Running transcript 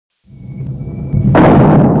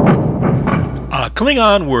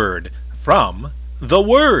Klingon Word from the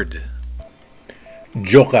Word.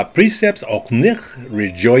 Joka precepts oknich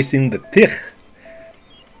rejoicing the tich.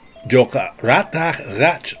 Joka ratach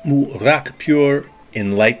rach mu rak pure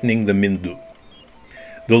enlightening the mindu.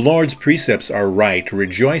 The Lord's precepts are right,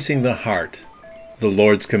 rejoicing the heart. The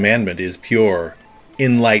Lord's commandment is pure,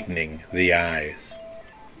 enlightening the eyes.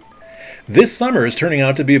 This summer is turning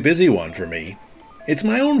out to be a busy one for me. It's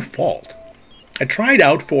my own fault. I tried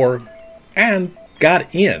out for and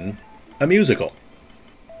got in a musical.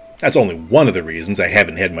 That's only one of the reasons I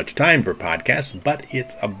haven't had much time for podcasts, but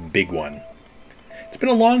it's a big one. It's been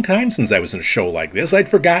a long time since I was in a show like this.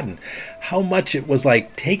 I'd forgotten how much it was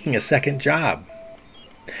like taking a second job.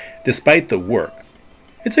 Despite the work,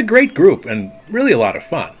 it's a great group and really a lot of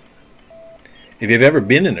fun. If you've ever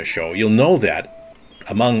been in a show, you'll know that,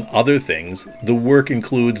 among other things, the work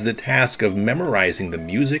includes the task of memorizing the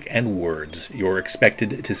music and words you're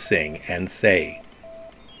expected to sing and say.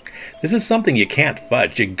 This is something you can't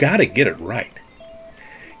fudge. You gotta get it right.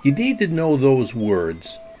 You need to know those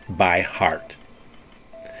words by heart.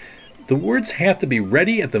 The words have to be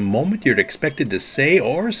ready at the moment you're expected to say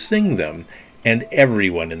or sing them, and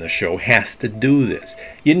everyone in the show has to do this.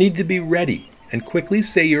 You need to be ready and quickly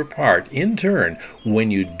say your part in turn. When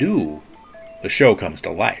you do, the show comes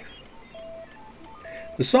to life.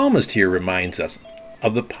 The psalmist here reminds us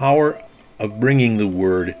of the power of bringing the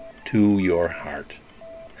word to your heart.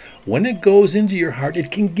 When it goes into your heart,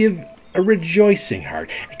 it can give a rejoicing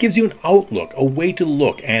heart. It gives you an outlook, a way to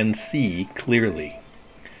look and see clearly.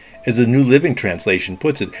 As the New Living Translation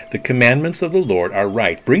puts it, the commandments of the Lord are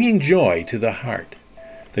right, bringing joy to the heart.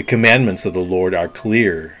 The commandments of the Lord are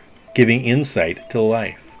clear, giving insight to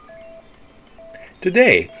life.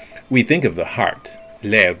 Today, we think of the heart,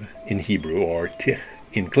 lev in Hebrew or tich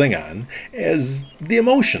in Klingon, as the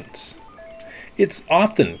emotions. It's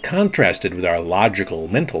often contrasted with our logical,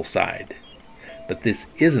 mental side. But this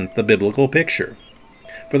isn't the biblical picture.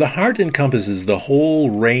 For the heart encompasses the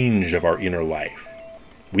whole range of our inner life.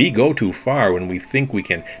 We go too far when we think we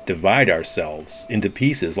can divide ourselves into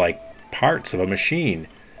pieces like parts of a machine.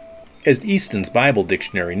 As Easton's Bible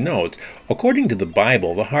Dictionary notes, according to the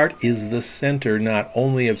Bible, the heart is the center not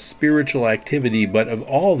only of spiritual activity but of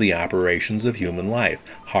all the operations of human life.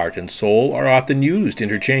 Heart and soul are often used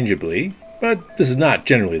interchangeably, but this is not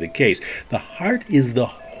generally the case. The heart is the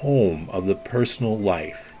home of the personal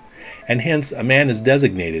life, and hence a man is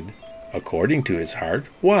designated, according to his heart,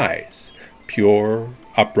 wise, pure,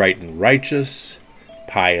 upright and righteous,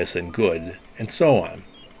 pious and good, and so on.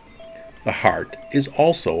 The heart is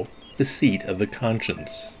also the seat of the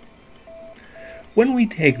conscience. When we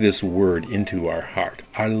take this word into our heart,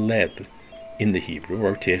 our lev in the Hebrew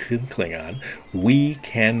or tich in Klingon, we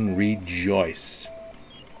can rejoice.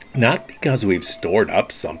 Not because we've stored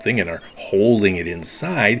up something and are holding it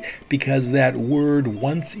inside, because that word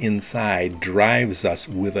once inside drives us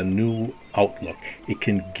with a new outlook. It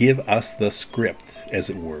can give us the script, as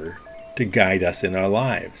it were, to guide us in our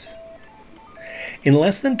lives. In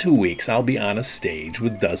less than 2 weeks, I'll be on a stage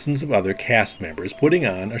with dozens of other cast members putting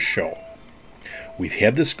on a show. We've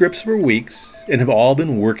had the scripts for weeks and have all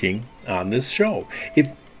been working on this show. If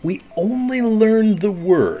we only learned the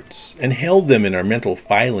words and held them in our mental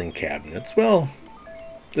filing cabinets, well,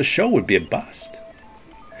 the show would be a bust.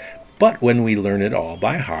 But when we learn it all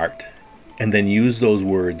by heart and then use those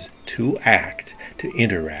words to act, to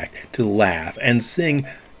interact, to laugh, and sing,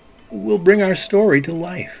 we'll bring our story to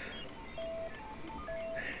life.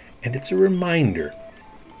 And it's a reminder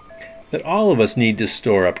that all of us need to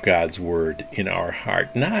store up God's Word in our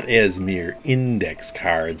heart, not as mere index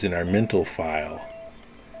cards in our mental file,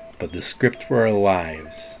 but the script for our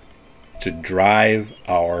lives to drive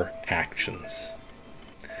our actions.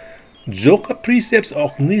 Joka precepts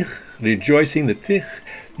auch nicht rejoicing the tich,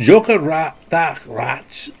 joka ratach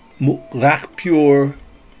rach pure,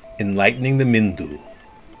 enlightening the mindu.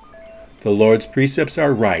 The Lord's precepts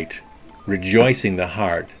are right, rejoicing the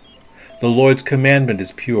heart. The Lord's commandment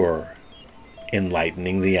is pure,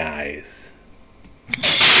 enlightening the eyes.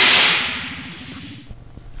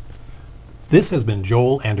 This has been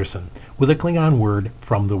Joel Anderson with a Klingon Word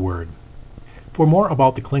from the Word. For more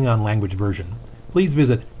about the Klingon language version, please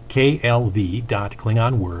visit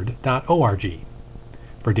klv.klingonword.org.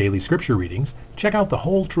 For daily scripture readings, check out The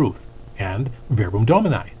Whole Truth and Verbum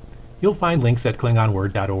Domini. You'll find links at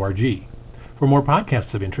klingonword.org. For more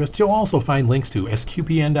podcasts of interest, you'll also find links to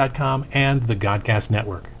sqpn.com and the Godcast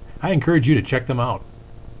Network. I encourage you to check them out.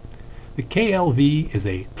 The KLV is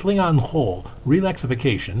a Klingon whole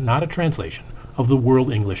relaxification, not a translation, of the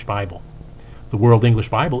World English Bible. The World English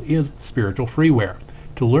Bible is spiritual freeware.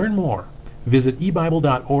 To learn more, Visit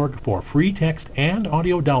ebible.org for free text and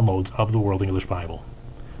audio downloads of the World English Bible.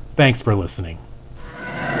 Thanks for listening.